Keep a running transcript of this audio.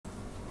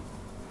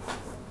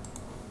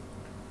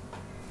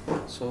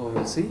So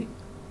we'll see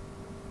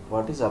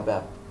what is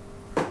ABAP,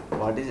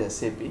 what is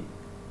SAP,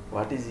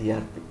 what is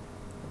ERP.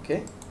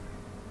 Okay,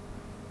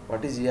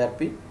 what is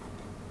ERP?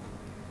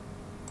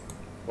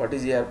 What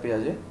is ERP,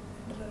 Ajay?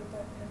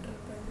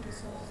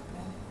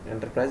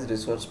 Enterprise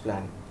Resource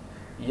Planning.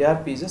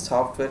 ERP is a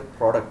software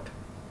product,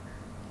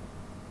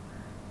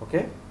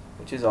 okay,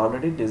 which is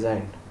already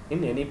designed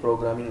in any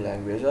programming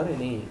language or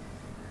any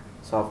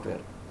software.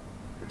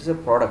 It is a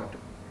product,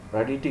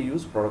 ready to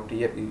use product.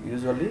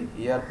 Usually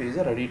ERP is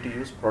a ready to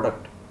use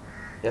product.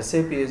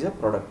 SAP is a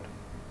product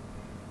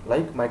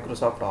like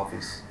Microsoft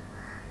Office.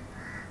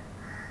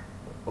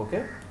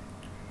 Okay,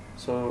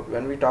 so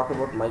when we talk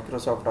about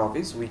Microsoft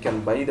Office, we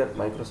can buy that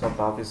Microsoft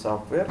Office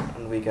software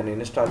and we can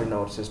install in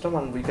our system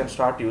and we can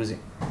start using.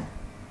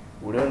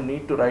 We don't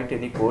need to write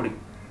any coding.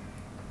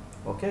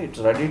 Okay, it's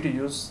ready to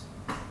use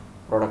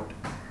product.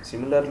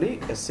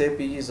 Similarly, SAP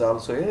is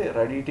also a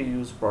ready to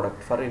use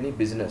product for any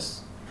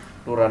business,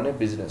 to run a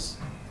business.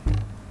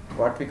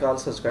 What we call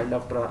such kind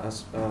of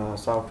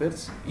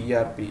softwares?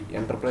 ERP,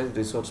 Enterprise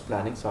Resource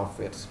Planning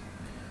softwares.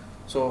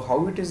 So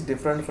how it is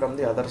different from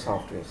the other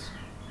softwares?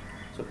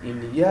 So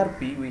in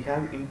ERP we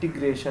have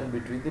integration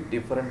between the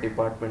different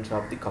departments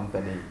of the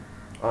company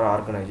or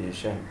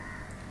organization.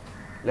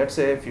 Let's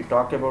say if you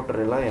talk about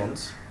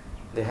Reliance,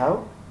 they have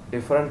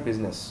different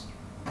business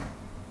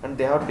and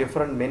they have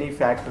different many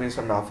factories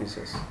and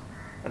offices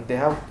and they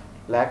have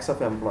lakhs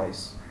of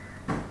employees.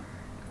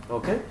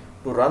 Okay,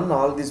 to run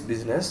all this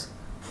business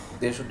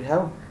they should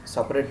have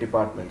separate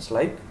departments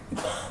like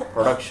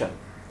production,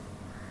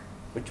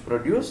 which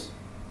produce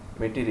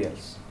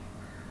materials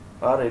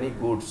or any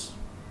goods.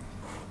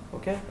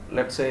 Okay,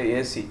 let's say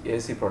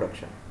AC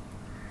production,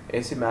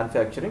 AC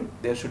manufacturing,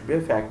 there should be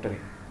a factory.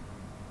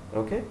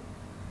 Okay,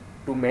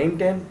 to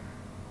maintain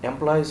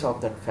employees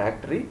of that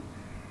factory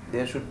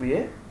there should be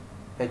a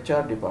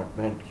HR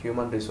department,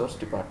 human resource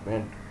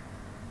department.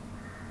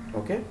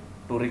 Okay,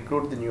 to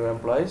recruit the new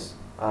employees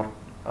or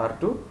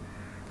to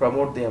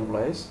promote the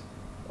employees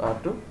or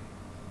to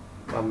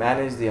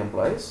manage the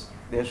employees,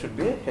 there should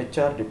be a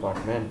HR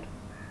department.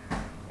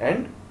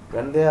 And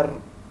when they are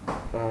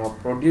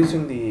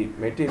producing the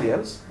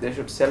materials, they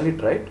should sell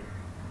it, right?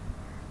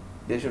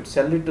 They should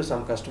sell it to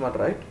some customer,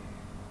 right?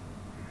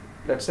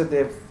 Let's say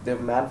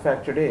they've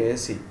manufactured a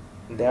AC,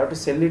 they have to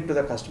sell it to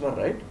the customer,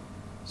 right?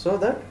 So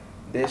that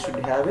they should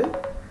have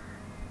a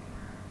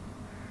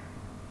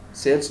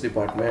sales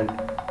department.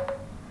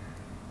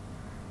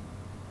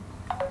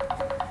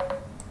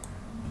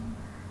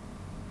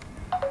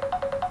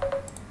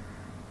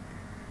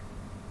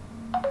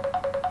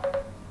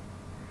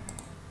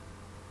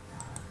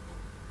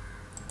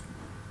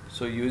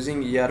 So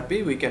using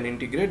ERP we can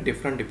integrate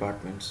different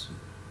departments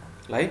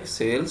like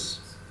sales,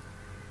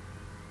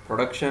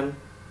 production,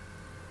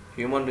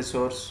 human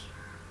resource,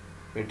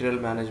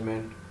 material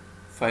management,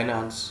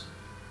 finance.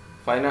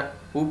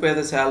 Who pay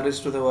the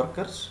salaries to the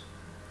workers?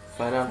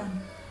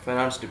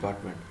 Finance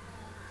department.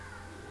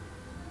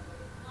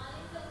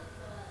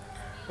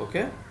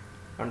 Okay,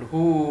 and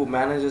who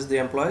manages the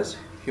employees?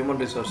 Human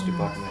resource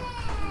department.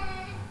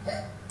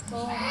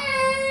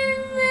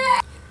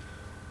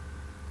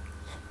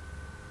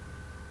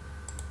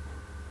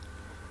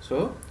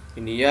 So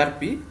in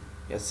ERP,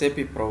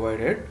 SAP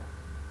provided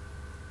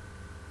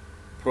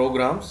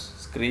programs,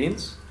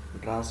 screens,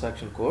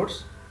 transaction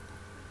codes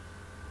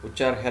which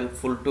are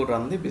helpful to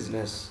run the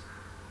business.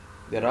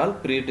 They are all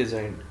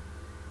pre-designed.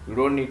 You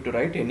don't need to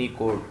write any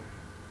code.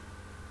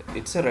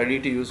 It's a ready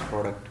to use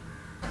product.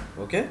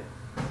 Okay,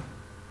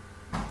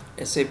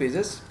 SAP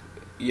is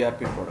a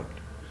ERP product.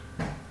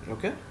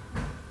 Okay,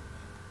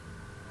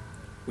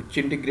 which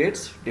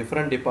integrates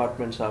different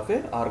departments of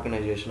a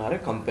organization or a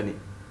company.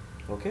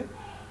 Okay,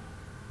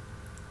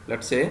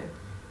 let's say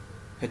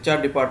HR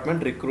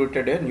department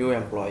recruited a new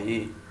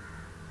employee.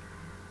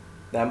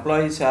 The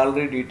employee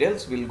salary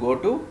details will go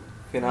to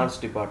finance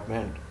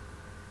department.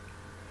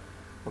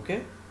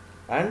 Okay,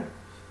 and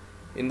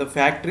in the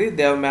factory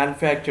they have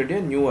manufactured a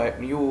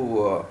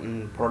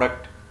new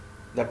product.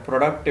 That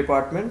product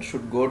department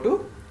should go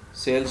to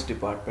sales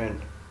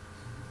department.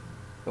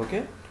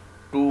 Okay,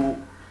 to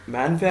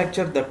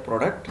manufacture that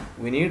product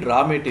we need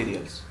raw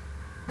materials.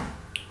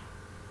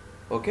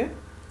 Okay,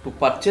 to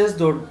purchase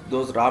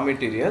those raw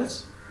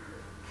materials,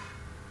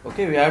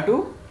 okay, we have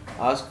to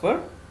ask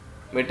for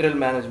material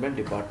management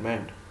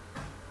department.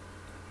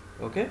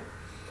 Okay,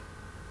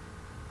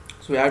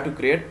 so we have to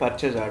create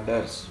purchase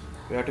orders,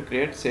 we have to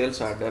create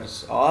sales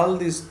orders. All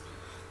this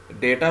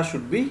data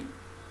should be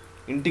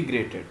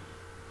integrated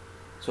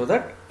so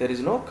that there is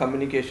no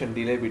communication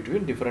delay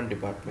between different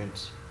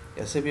departments.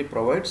 SAP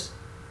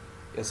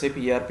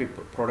ERP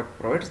product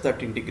provides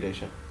that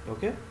integration.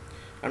 Okay,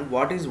 and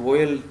what is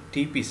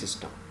OLTP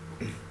system?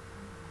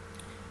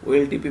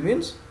 OLTP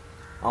means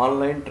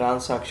online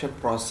transaction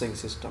processing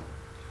system.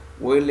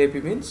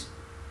 OLAP means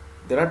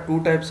there are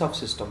two types of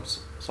systems,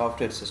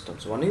 software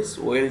systems. One is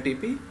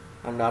OLTP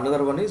and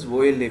another one is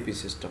OLAP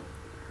system.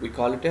 We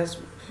call it as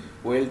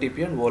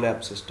OLTP and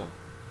OLAP system.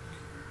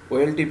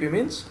 OLTP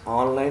means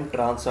online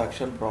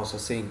transaction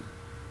processing.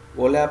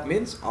 OLAP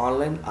means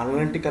online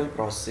analytical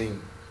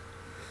processing.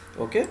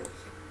 Okay.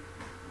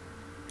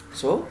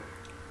 So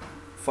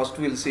first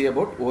we'll see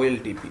about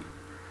OLTP.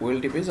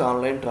 OLTP is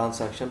online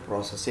transaction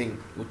processing,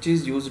 which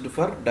is used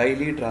for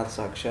daily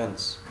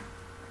transactions.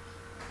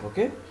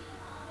 Okay.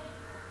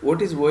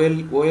 What is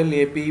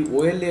OLAP?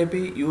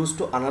 OLAP used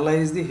to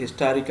analyze the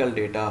historical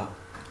data,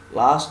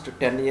 last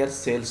 10 years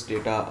sales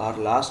data or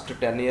last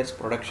 10 years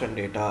production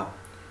data.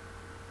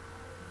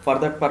 For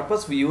that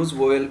purpose, we use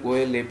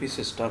OLAP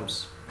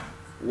systems.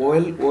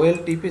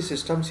 OLTP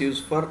systems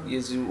is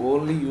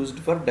only used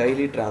for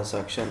daily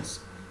transactions.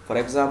 For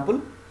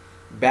example,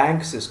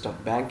 banking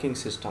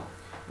system.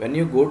 When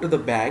you go to the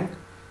bank,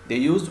 they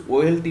use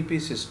OLTP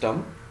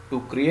system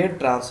to create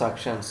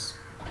transactions,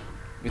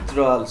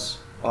 withdrawals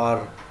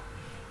or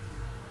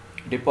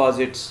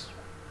deposits,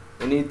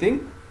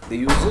 anything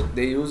they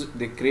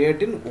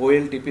create in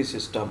OLTP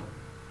system.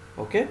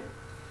 Okay.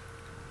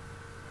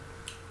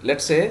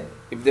 Let's say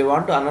if they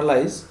want to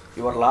analyze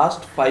your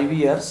last 5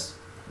 years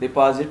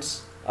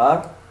deposits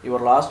or your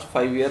last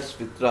 5 years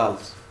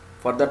withdrawals,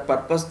 for that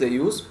purpose they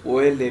use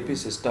OLAP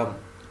system.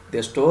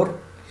 They store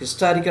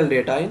historical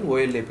data in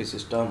OLAP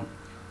system.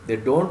 They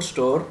don't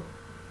store,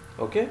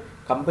 okay,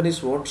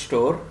 companies won't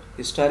store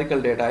historical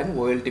data in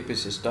OLTP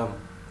system.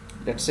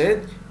 Let's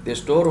say they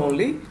store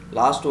only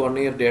last 1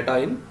 year data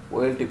in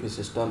OLTP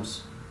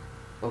systems.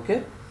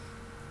 Okay,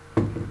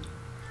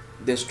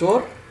 they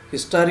store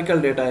historical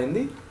data in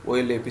the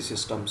OLAP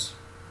systems.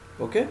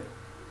 Okay,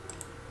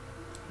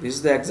 this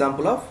is the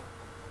example of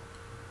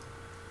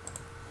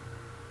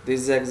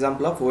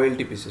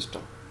OLTP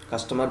system,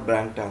 customer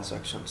bank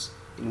transactions.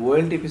 In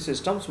OLTP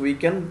systems we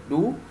can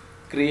do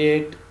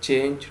create,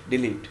 change,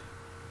 delete.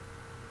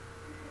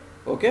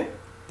 Okay,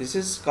 this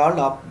is called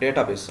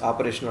database,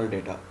 operational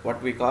data.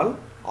 What we call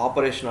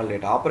operational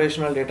data.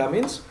 Operational data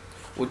means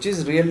which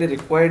is really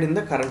required in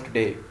the current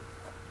day.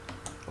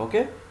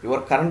 Okay,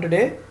 your current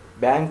day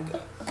bank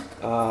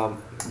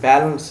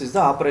balance is the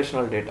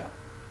operational data.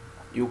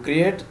 You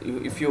create,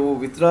 if you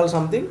withdraw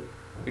something,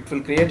 it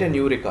will create a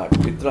new record,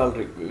 withdrawal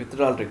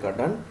record,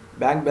 and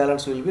bank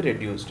balance will be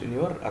reduced in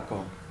your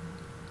account.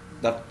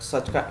 That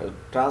such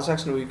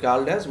transaction we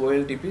called as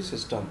OLTP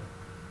system.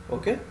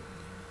 Okay,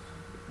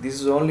 this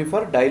is only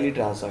for daily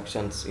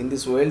transactions. In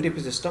this OLTP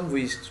system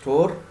we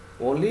store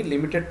only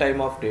limited time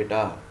of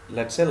data,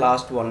 let's say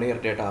last 1 year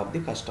data of the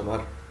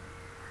customer.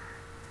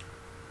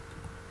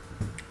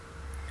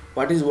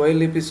 What is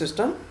OLAP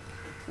system?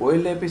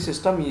 OLAP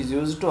system is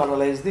used to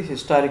analyze the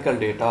historical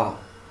data.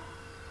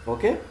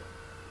 Okay,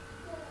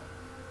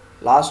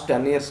 last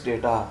 10 years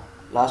data,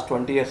 last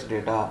 20 years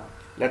data.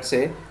 Let's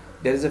say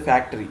there is a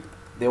factory.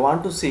 They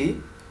want to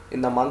see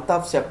in the month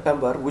of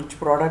September which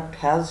product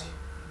has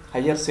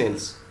higher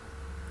sales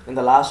in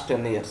the last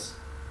 10 years.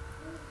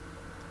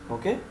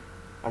 Okay,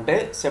 అంటే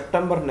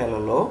September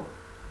నెలలో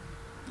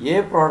ఏ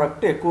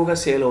product ఎక్కువగా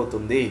sale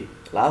అవుతుంది,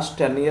 last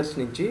 10 years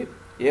నుంచి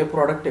ఏ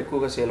product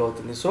ఎక్కువగా sale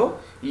అవుతుంది. So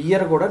ఈ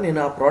year కూడా నేను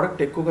ఆ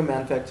ప్రోడక్ట్ ఎక్కువగా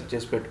మ్యానుఫ్యాక్చర్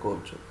చేసి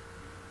పెట్టుకోవచ్చు.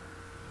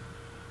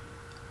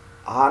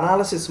 ఆ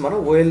అనాలసిస్ మనం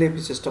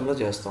ఓఎల్ఏపి సిస్టంలో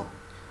చేస్తాం.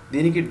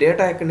 దీనికి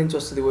డేటా ఎక్కడి నుంచి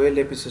వస్తుంది?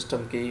 ఓఎల్ఏపి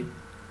సిస్టమ్కి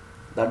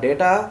the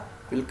data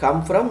will come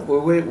from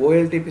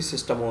OLTP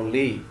system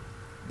only.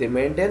 They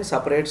maintain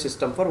separate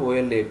system for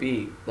OLAP.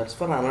 That's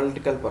for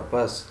analytical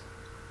purpose,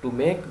 to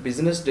make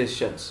business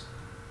decisions.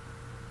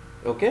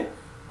 Okay,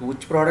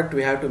 which product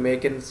we have to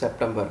make in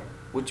September,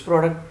 which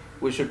product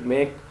we should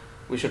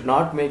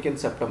not make in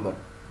September.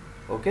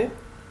 Okay,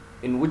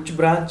 in which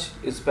branch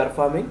is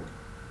performing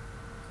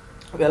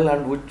well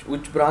and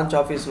which branch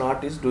of is not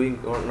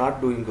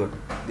doing good.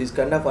 This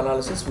kind of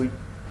analysis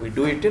we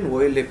do it in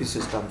OLAP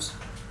systems.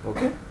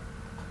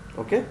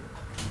 Okay,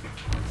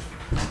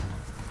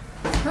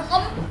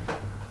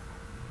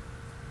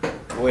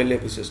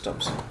 OLAP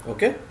systems.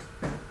 Okay,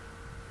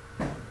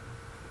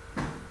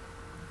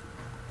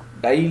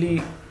 daily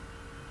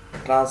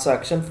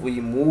transactions we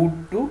move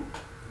to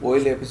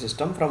OLAP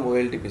system from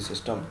OLTP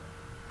system.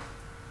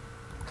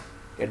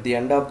 At the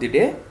end of the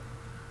day,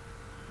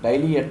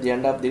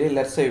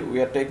 let's say we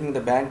are taking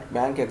the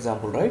bank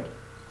example, right?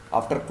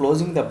 After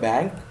closing the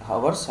bank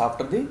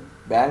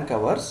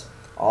hours,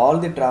 all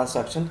the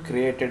transactions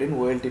created in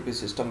OLTP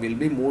system will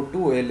be moved to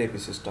OLAP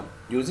system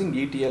using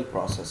ETL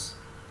process.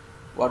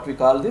 What we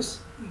call this?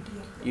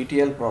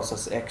 ETL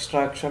process,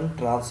 extraction,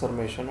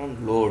 transformation and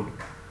load.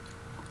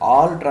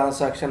 All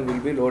transaction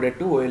will be loaded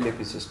to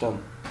OLAP system.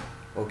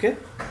 Okay,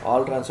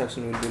 all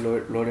transaction will be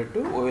loaded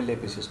to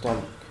OLAP system,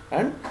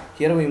 and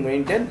here we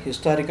maintain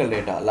historical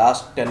data,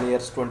 last 10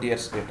 years 20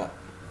 years data.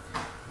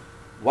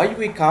 Why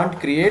we can't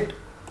create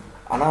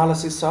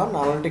analysis on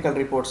analytical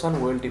reports on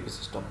OLTP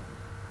system?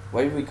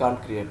 Why we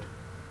can't create?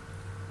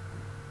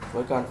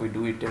 Why can't we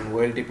do it in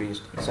OLTP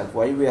itself?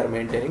 Why we are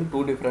maintaining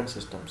two different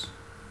systems?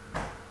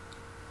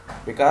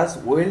 Because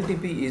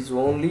OLTP is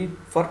only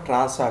for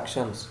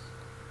transactions,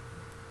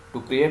 to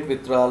create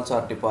withdrawals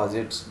or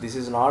deposits. This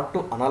is not to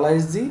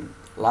analyze the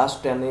last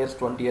 10 years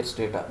 20 years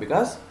data,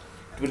 because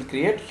it will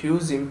create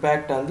huge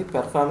impact on the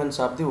performance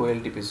of the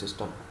OLTP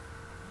system.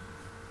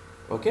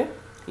 Okay,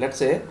 Let's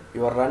say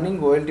you are running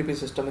OLTP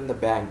system in the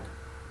bank.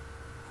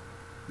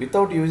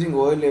 Without using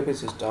OLTP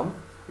system,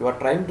 you are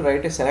trying to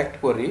write a select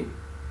query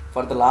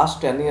for the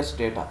last 10 years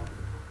data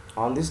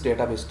on these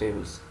database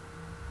tables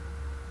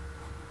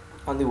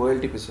on the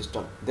OLTP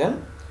system.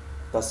 Then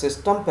the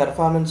system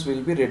performance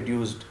will be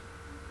reduced.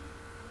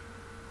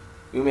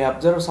 You may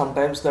observe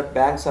sometimes that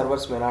bank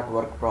servers may not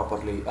work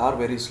properly or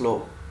very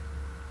slow.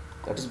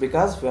 That is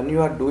because when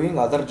you are doing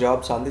other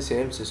jobs on the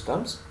same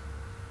systems,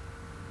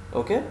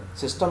 okay,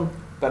 system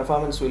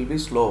performance will be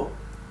slow.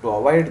 To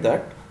avoid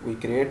that, we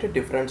create a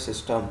different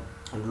system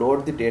and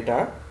load the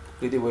data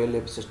to the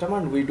OLTP system,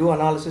 and we do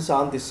analysis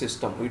on this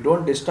system. We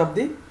don't disturb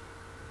the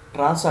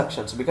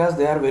transactions because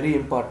they are very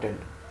important.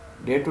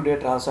 Day-to-day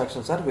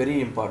transactions are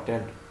very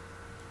important.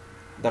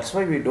 That's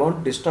why we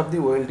don't disturb the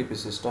OLTP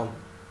system,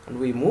 and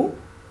we move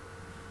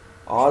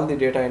all the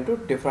data into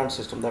different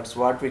system. That's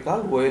what we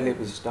call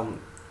OLTP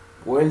system.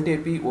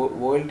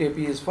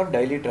 OLTP is for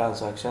daily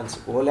transactions.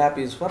 OLAP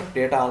is for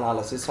data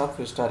analysis of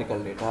historical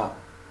data.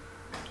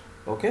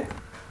 Okay.